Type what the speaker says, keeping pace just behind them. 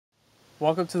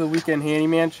Welcome to the Weekend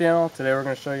Handyman channel. Today we're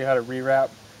going to show you how to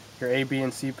rewrap your A, B,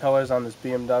 and C pillars on this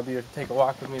BMW. Take a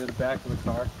walk with me to the back of the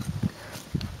car.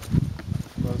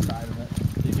 Both sides of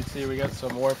it. You can see we got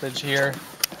some warpage here.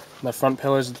 The front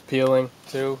pillars is peeling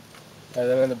too. And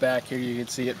then in the back here you can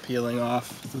see it peeling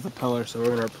off through the pillar, so we're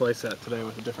going to replace that today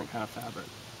with a different kind of fabric.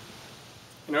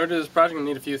 In order to do this project you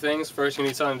need a few things. First you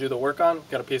need something to do the work on.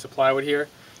 Got a piece of plywood here.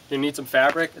 You need some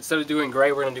fabric. Instead of doing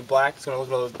gray we're going to do black. It's going to look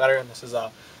a little bit better. And this is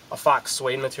a Fox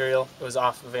suede material. It was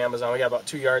off of Amazon. We got about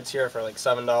 2 yards here for like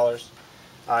 $7.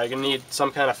 You're going to need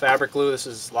some kind of fabric glue. This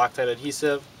is Loctite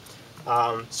adhesive.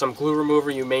 Some glue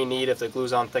remover you may need if the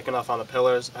glue's on thick enough on the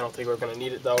pillars. I don't think we're going to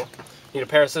need it though. Need a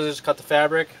pair of scissors to cut the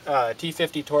fabric, a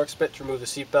T50 Torx bit to remove the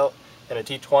seat belt, and a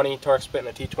T20 Torx bit and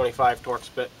a T25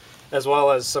 Torx bit, as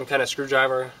well as some kind of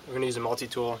screwdriver. We're going to use a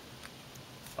multi-tool,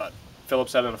 but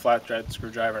Phillips head and a flat thread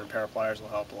screwdriver and a pair of pliers will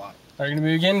help a lot. We're going to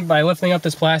begin by lifting up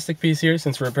this plastic piece here.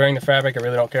 Since we're repairing the fabric, I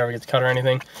really don't care if it gets cut or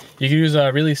anything. You can use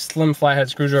a really slim flathead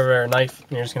screwdriver or a knife,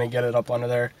 and you're just going to get it up under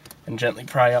there and gently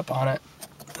pry up on it.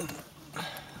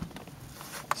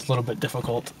 It's a little bit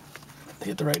difficult to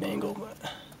get the right angle, but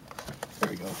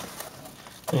there we go.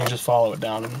 And you just follow it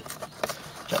down and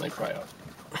gently pry up.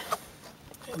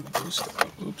 And boost.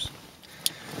 Oops.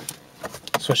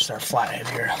 Switch to our flathead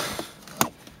here.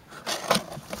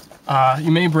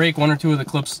 You may break one or two of the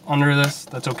clips under this.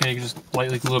 That's okay. You can just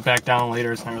lightly glue it back down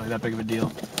later. It's not really that big of a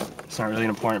deal. It's not really an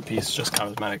important piece. It's just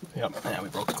cosmetic. Yep. Yeah, we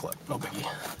broke the clip. No biggie.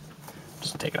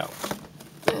 Just take it out.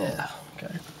 Yeah.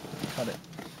 Okay. Cut it.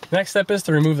 Next step is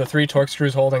to remove the 3 Torx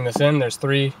screws holding this in. There's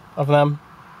 3 of them.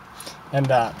 And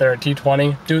they're a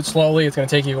T20. Do it slowly. It's going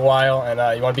to take you a while. And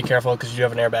you want to be careful because you do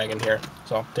have an airbag in here.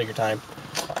 So take your time.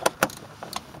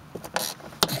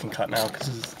 Can cut now,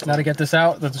 because now to get this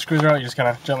out, that the screws are out, you just kind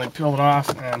of gently peel it off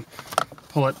and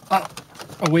pull it up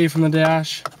away from the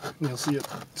dash. And you'll see it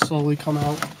slowly come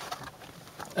out,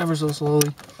 ever so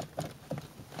slowly.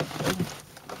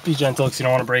 Be gentle because you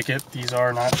don't want to break it. These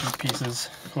are not cheap pieces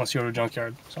unless you go to a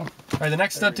junkyard. So, all right, the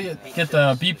next step to get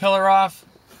the B pillar off.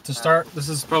 To start, this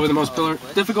is probably the most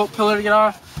difficult pillar to get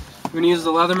off. We're going to use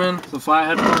the Leatherman, the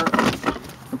flathead part,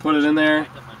 and put it in there.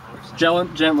 Gel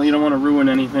it gently. You don't want to ruin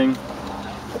anything.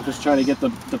 Just try to get the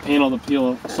panel to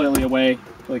peel slightly away,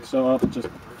 like so. Up, just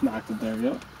knocked it there.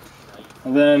 Yep.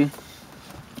 And then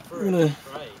we're gonna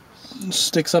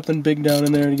stick something big down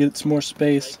in there to get some more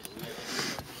space.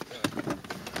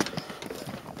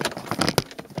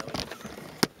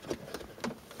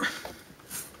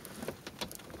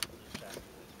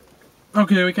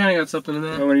 Okay, we kind of got something in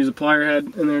there. I'm gonna use a plier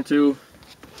head in there too.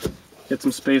 Get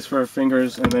some space for our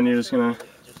fingers, and then you're just gonna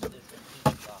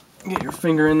get your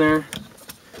finger in there.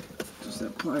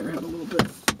 That plier head a little bit,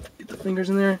 get the fingers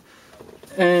in there,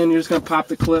 and you're just going to pop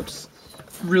the clips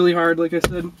really hard like I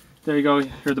said. There you go,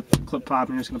 you hear the clip pop,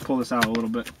 and you're just going to pull this out a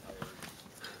little bit.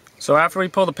 So after we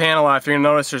pull the panel off, you're going to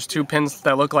notice there's 2 pins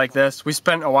that look like this. We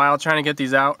spent a while trying to get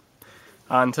these out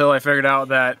until I figured out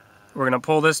that we're going to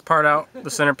pull this part out,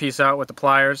 the center piece out with the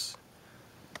pliers.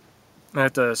 I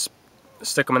have to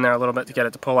stick them in there a little bit to get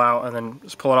it to pull out, and then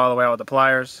just pull it all the way out with the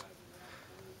pliers.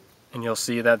 And you'll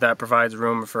see that that provides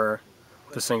room for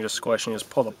this thing just squish and you just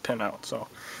pull the pin out. So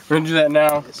we're going to do that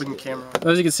now. We can camera.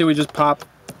 As you can see, we just popped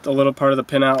a little part of the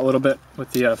pin out a little bit with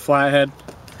the flathead.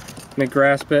 And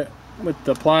grasp it with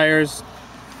the pliers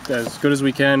as good as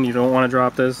we can. You don't want to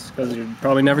drop this because you're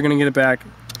probably never going to get it back.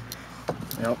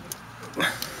 Yep.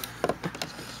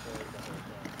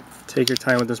 Take your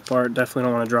time with this part. Definitely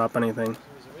don't want to drop anything.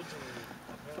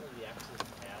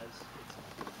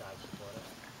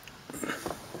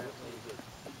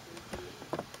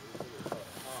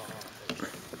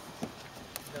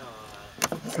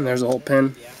 And there's a whole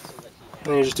pin.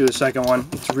 And you just do the second one.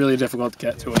 It's really difficult to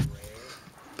get to it,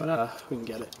 but we can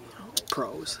get it.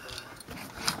 Pros.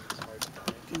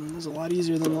 It was a lot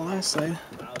easier than the last side.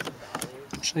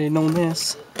 Should I have known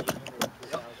this.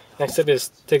 Next step is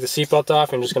take the seatbelt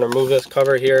off. I'm just going to remove this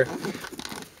cover here.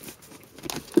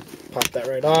 Pop that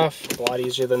right off. A lot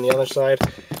easier than the other side.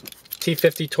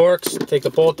 T50 Torx. Take the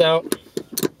bolt out.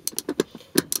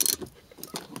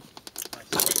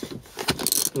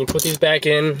 When you put these back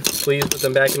in, please put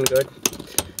them back in good,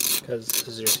 because this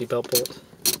is your seatbelt bolt.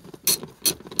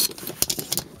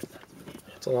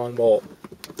 It's a long bolt.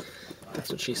 That's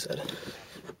what she said.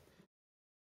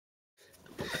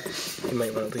 You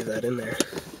might want to leave that in there.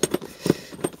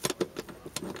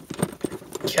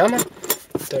 Come on.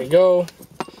 There you go.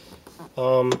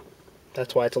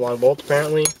 That's why it's a long bolt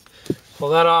apparently. Pull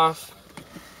that off.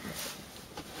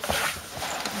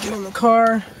 Get in the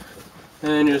car.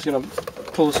 And you're just going to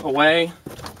pull this away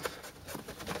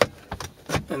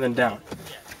and then down.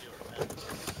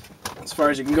 as far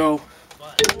as you can go.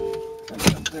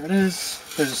 There it is.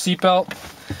 There's a seat belt.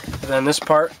 And then this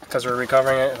part, because we're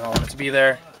recovering it, and I don't want it to be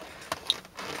there.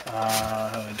 How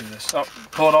do I do this? Oh,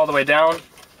 pull it all the way down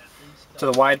to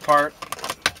the wide part.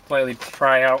 Slightly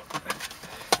pry out.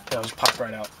 It'll just pop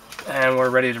right out. And we're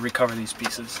ready to recover these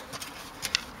pieces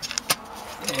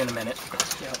in a minute.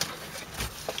 Yep.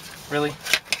 Really?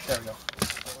 There we go.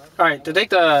 Alright, to take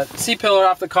the C-pillar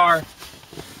off the car,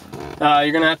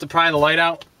 you're going to have to pry the light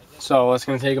out. So it's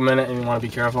going to take a minute, and you want to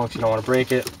be careful because you don't want to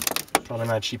break it. Probably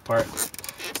not a cheap part.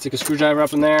 Stick a screwdriver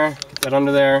up in there, get that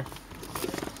under there.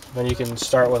 Then you can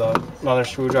start with another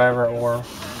screwdriver or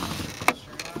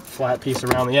flat piece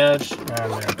around the edge, and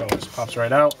there it goes. Pops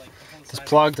right out. This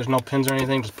plug, there's no pins or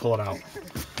anything, just pull it out.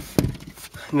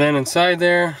 And then inside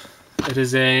there, it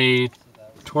is a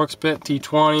Torx bit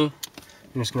T20.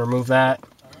 I'm just going to remove that.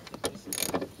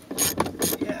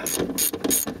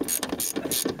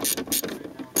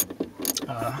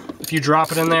 If you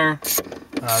drop it in there,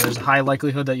 there's a high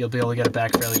likelihood that you'll be able to get it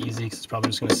back fairly easy because it's probably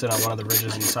just going to sit on one of the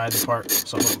ridges inside the part,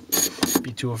 so don't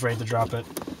be too afraid to drop it,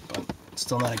 but it's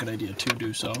still not a good idea to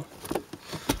do so. There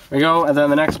we go, and then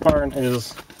the next part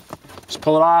is just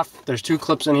pull it off. There's two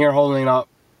clips in here holding it up.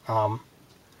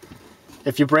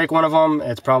 If you break one of them,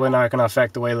 it's probably not going to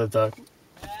affect the way that the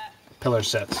pillar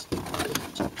sits.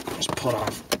 So just pull it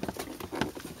off.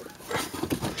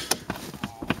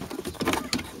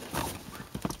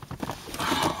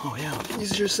 Oh yeah,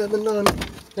 easier said than done.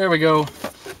 There we go.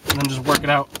 And then just work it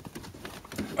out.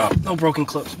 Oh, no broken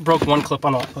clips. Broke one clip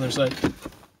on the other side.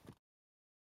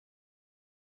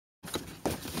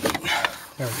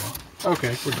 There we go.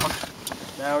 Okay, we're done.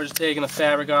 Now we're just taking the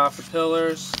fabric off the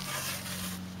pillars.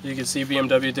 You can see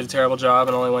BMW did a terrible job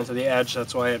and only went to the edge.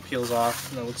 That's why it peels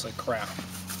off and it looks like crap.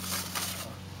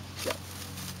 Yeah.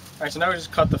 Alright, so now we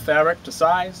just cut the fabric to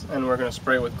size and we're going to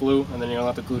spray it with glue, and then you're going to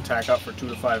let the glue tack up for 2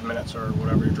 to 5 minutes or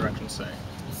whatever your directions say.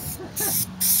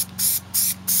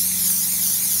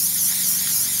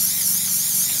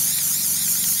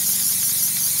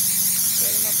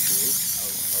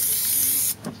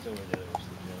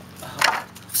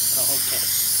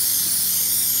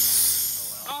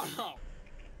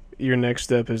 Your next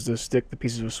step is to stick the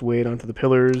pieces of suede onto the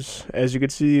pillars. As you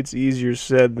can see, it's easier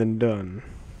said than done.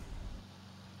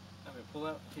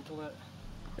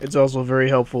 It's also very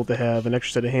helpful to have an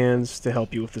extra set of hands to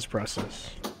help you with this process.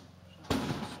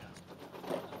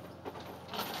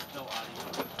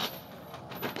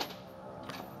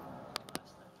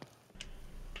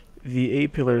 The A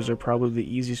pillars are probably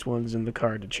the easiest ones in the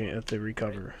car to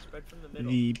recover.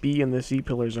 The B and the C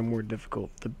pillars are more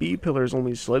difficult. The B pillar is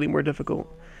only slightly more difficult,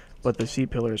 but the C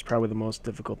pillar is probably the most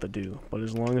difficult to do. But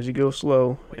as long as you go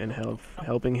slow and have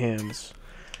helping hands,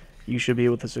 you should be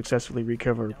able to successfully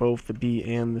recover both the B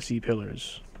and the C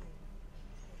pillars.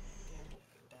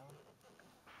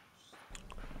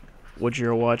 What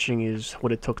you're watching is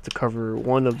what it took to cover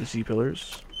one of the C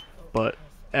pillars, but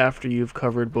after you've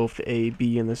covered both the A,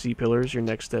 B, and the C pillars, your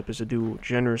next step is to do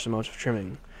generous amounts of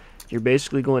trimming. You're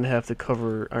basically going to have to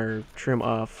cover or trim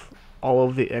off all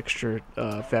of the extra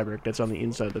fabric that's on the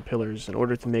inside of the pillars in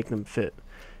order to make them fit.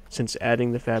 Since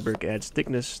adding the fabric adds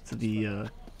thickness to the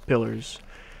pillars,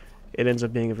 it ends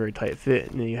up being a very tight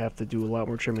fit, and you have to do a lot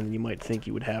more trimming than you might think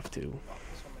you would have to.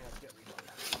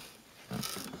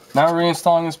 Now we're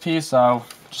reinstalling this piece.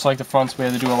 Just like the fronts, we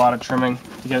had to do a lot of trimming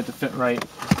to get it to fit right.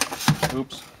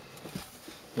 Oops.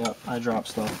 Yep, I dropped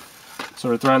stuff. So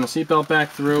we're throwing the seatbelt back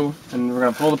through, and we're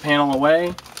going to pull the panel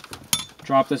away,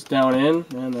 drop this down in,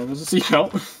 and there goes the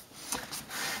seatbelt.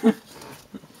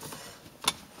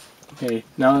 Okay,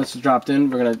 now that it's dropped in,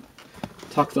 we're going to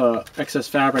tuck the excess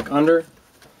fabric under.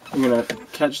 You're going to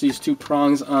catch these two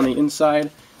prongs on the inside,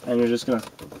 and you're just going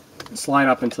to slide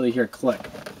up until you hear click.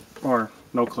 Or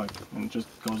no click, and it just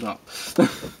goes up.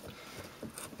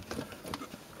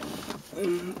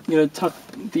 You're going to tuck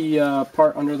the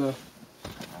part under the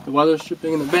weather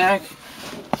stripping in the back.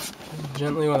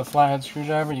 Gently with a flathead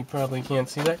screwdriver. You probably can't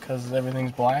see that because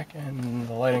everything's black and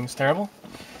the lighting's terrible.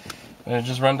 But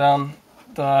just run down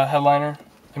the headliner.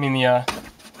 I mean the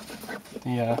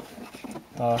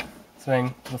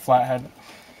thing, the flathead,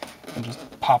 and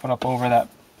just pop it up over that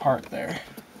part there.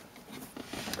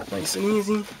 Nice and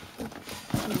easy.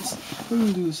 I'm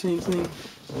gonna do the same thing.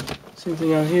 Same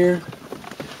thing out here.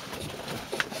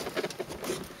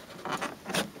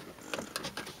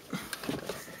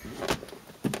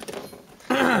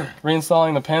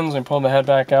 Reinstalling the pins, and pull the head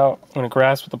back out. I'm going to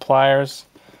grasp with the pliers,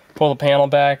 pull the panel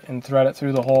back, and thread it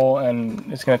through the hole,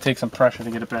 and it's going to take some pressure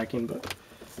to get it back in, but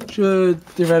it should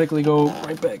theoretically go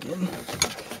right back in.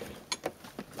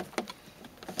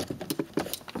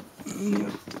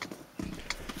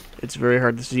 It's very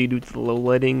hard to see due to the low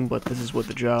lighting, but this is what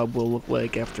the job will look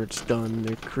like after it's done.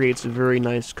 It creates a very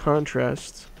nice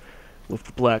contrast with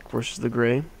the black versus the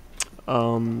gray.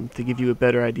 To give you a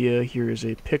better idea, here is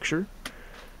a picture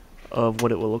of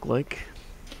what it will look like.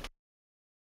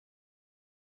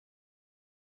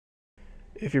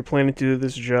 If you're planning to do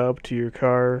this job to your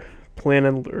car, plan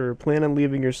on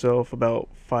leaving yourself about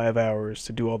 5 hours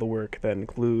to do all the work. That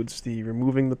includes the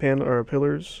removing the panel or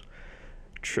pillars,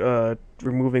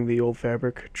 removing the old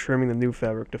fabric, trimming the new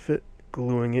fabric to fit,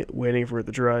 gluing it, waiting for it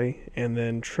to dry, and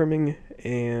then trimming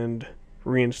and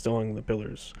reinstalling the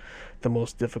pillars. The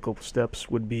most difficult steps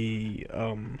would be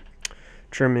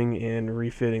trimming and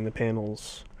refitting the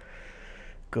panels.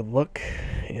 Good luck,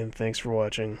 and thanks for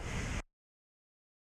watching.